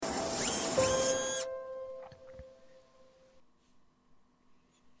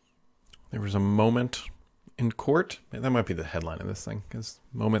There was a moment in court. That might be the headline of this thing. Because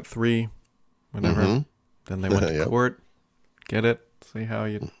moment 3, whatever. Mm-hmm. Then they went to Yep. court. Get it? See how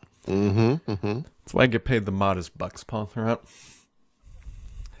you... Mm-hmm. Mm-hmm. That's why I get paid the modest bucks, Paul, throughout.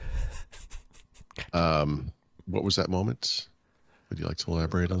 What was that moment? Would you like to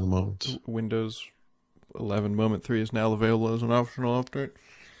elaborate on the moment? Windows 11 moment 3 is now available as an optional update.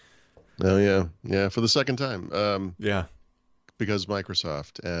 Oh, yeah. Yeah, for the second time. Yeah. Because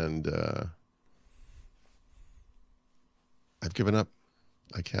Microsoft, and I've given up.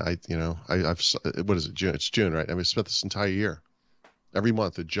 I can't, I've, what is it, June? It's June, right? I mean, I spent this entire year, every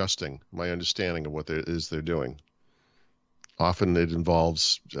month, adjusting my understanding of what it is they're doing. Often it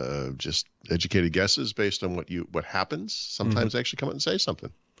involves just educated guesses based on what happens. Sometimes they actually come out and say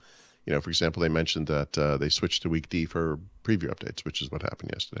something. For example, they mentioned that they switched to Week D for preview updates, which is what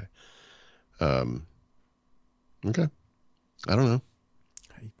happened yesterday. Okay. I don't know.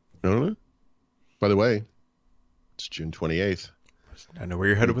 I don't know. By the way, it's June 28th. I know where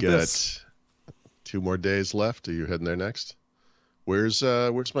you're headed with this. 2 more days left. Are you heading there next? Where's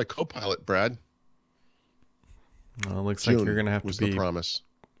my co-pilot, Brad? Well, it looks June like you're going to have was to be the promise.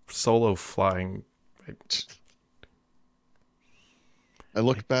 solo flying. I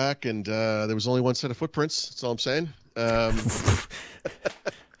looked back, and there was only one set of footprints. That's all I'm saying. I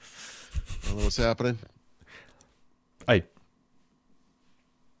don't know what's happening. I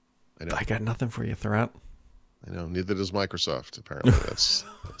know. I got nothing for you throughout. I know. Neither does Microsoft, apparently. That's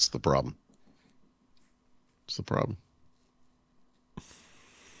the problem. It's the problem.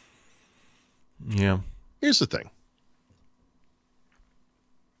 Yeah. Here's the thing.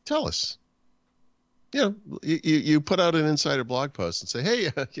 Tell us. You put out an insider blog post and say, hey,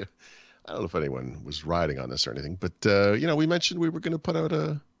 I don't know if anyone was riding on this or anything, but we mentioned we were going to put out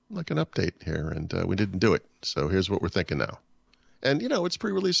an update here, and we didn't do it. So here's what we're thinking now. And it's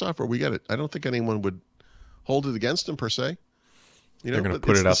pre-release software. We get it. I don't think anyone would hold it against them per se. They're going to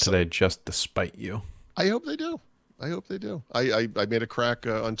put it out today just to spite you. I hope they do. I made a crack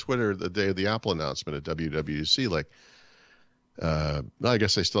on Twitter the day of the Apple announcement at WWDC. I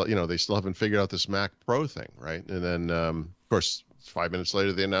guess they still haven't figured out this Mac Pro thing, right? And then, of course, 5 minutes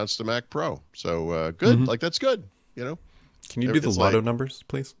later they announced the Mac Pro. So good, that's good. Can you do the lotto numbers,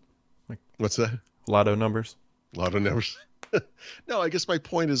 please? What's that? Lotto numbers. Lotto numbers. No, I guess my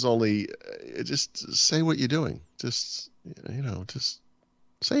point is only just say what you're doing. Just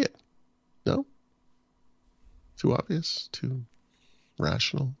say it. No? Too obvious? Too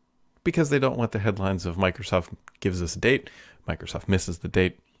rational? Because they don't want the headlines of Microsoft gives us a date, Microsoft misses the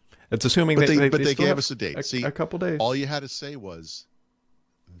date. It's assuming but they gave us a date. See, a couple days. All you had to say was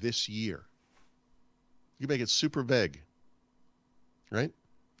this year. You make it super vague, right?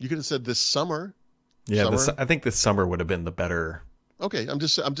 You could have said this summer. Yeah, I think this summer would have been the better. Okay, I'm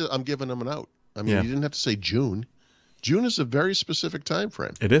giving them an out. I mean, You didn't have to say June. June is a very specific time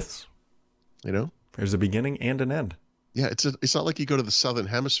frame. It is. There's a beginning and an end. Yeah, it's not like you go to the Southern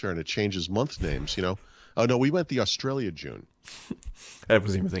Hemisphere and it changes month names. Oh no, we went the Australia June. I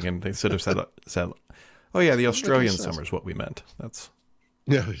was even thinking they should have said, oh yeah, the Australian summer is what we meant. That's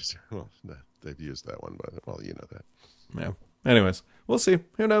well, they've used that one, but well, you know that. Yeah. Anyways, we'll see.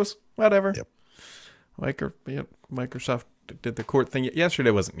 Who knows? Whatever. Yep. Microsoft did the court thing. Yesterday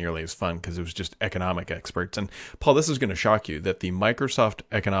wasn't nearly as fun because it was just economic experts. And Paul, this is going to shock you that the Microsoft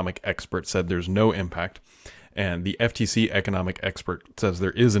economic expert said there's no impact. And the FTC economic expert says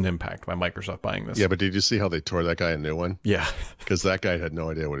there is an impact by Microsoft buying this. Yeah, but did you see how they tore that guy a new one? Yeah. Because that guy had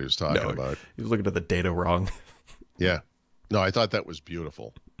no idea what he was talking about. He was looking at the data wrong. Yeah. No, I thought that was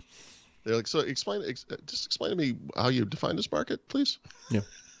beautiful. They're like, so explain to me how you define this market, please. Yeah.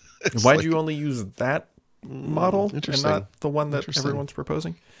 Why'd you only use that model and not the one that everyone's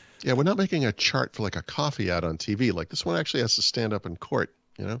proposing? Yeah, we're not making a chart for like a coffee ad on TV. Like this one actually has to stand up in court,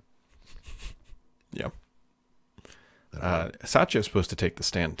 Yeah. Satya is supposed to take the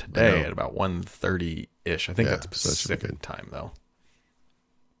stand today at about 1:30-ish. I think that's Pacific time, though.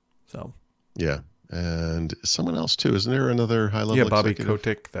 So. Yeah. And someone else, too. Isn't there another high-level Bobby executive?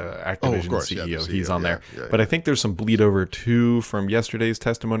 Kotick, the Activision CEO. Yeah, the CEO. He's on there. Yeah. But I think there's some bleed over, too, from yesterday's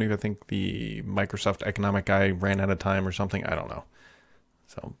testimony. I think the Microsoft economic guy ran out of time or something. I don't know.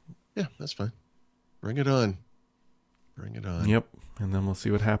 So. Yeah, that's fine. Bring it on. Yep. And then we'll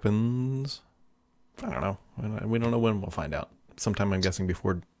see what happens. I don't know. We don't know when we'll find out. Sometime I'm guessing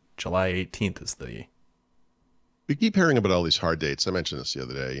before July 18th is the... We keep hearing about all these hard dates. I mentioned this the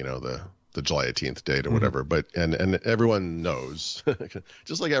other day, the July 18th date or whatever. But and everyone knows,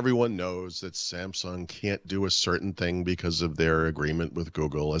 just like everyone knows that Samsung can't do a certain thing because of their agreement with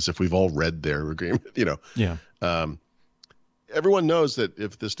Google, as if we've all read their agreement, Yeah. everyone knows that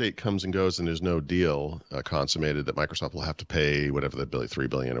if this date comes and goes and there's no deal consummated, that Microsoft will have to pay whatever the $3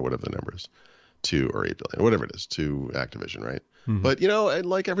 billion or whatever the number is to, or 8 billion or whatever it is, to Activision, right? Mhm. But, you know, and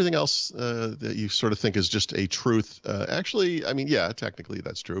like everything else that you sort of think is just a truth, actually, I mean, yeah, technically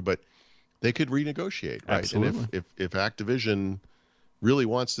that's true, but they could renegotiate, right? Absolutely. And if Activision really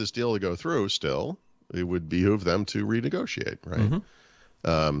wants this deal to go through still, it would behoove them to renegotiate, right?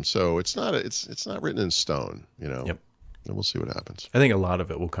 Mhm. So it's not written in stone, you know. Yep. And we'll see what happens. I think a lot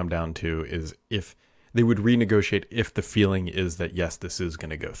of it will come down to is if they would renegotiate if the feeling is that, yes, this is going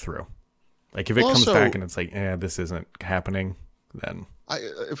to go through. Like if it comes Also, back and it's like, this isn't happening, then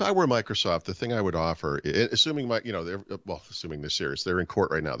if I were Microsoft, the thing I would offer, assuming assuming they're serious, they're in court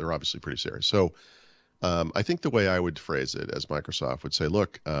right now. They're obviously pretty serious. So I think the way I would phrase it as Microsoft would say,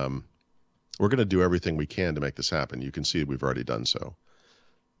 look, we're going to do everything we can to make this happen. You can see we've already done so.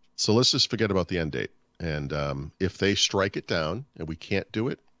 So let's just forget about the end date. And if they strike it down and we can't do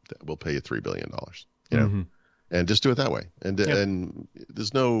it, we'll pay you $3 billion, you know, Mhm. and just do it that way. And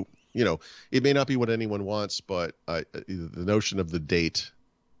there's no, you know, it may not be what anyone wants, but the notion of the date,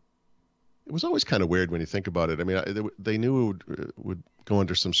 it was always kind of weird when you think about it. I mean, they knew it would go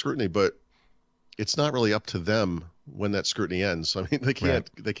under some scrutiny, but it's not really up to them when that scrutiny ends. I mean, they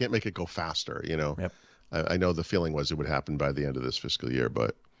can't make it go faster, you know. Yep. I know the feeling was it would happen by the end of this fiscal year,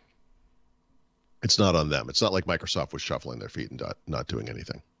 but it's not on them. It's not like Microsoft was shuffling their feet and not doing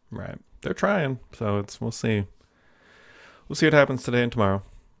anything. Right. They're trying. So we'll see. We'll see what happens today and tomorrow.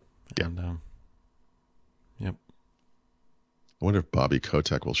 Yeah. And, yep. I wonder if Bobby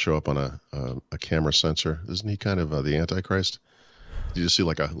Kotick will show up on a camera sensor. Isn't he kind of the Antichrist? Do you see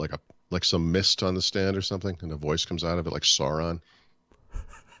like some mist on the stand or something, and a voice comes out of it like Sauron?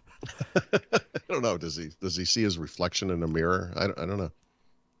 I don't know. Does he see his reflection in a mirror? I don't know.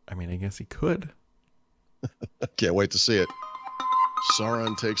 I mean, I guess he could. Can't wait to see it.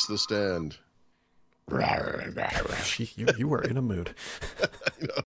 Sauron takes the stand. You were in a mood. I know.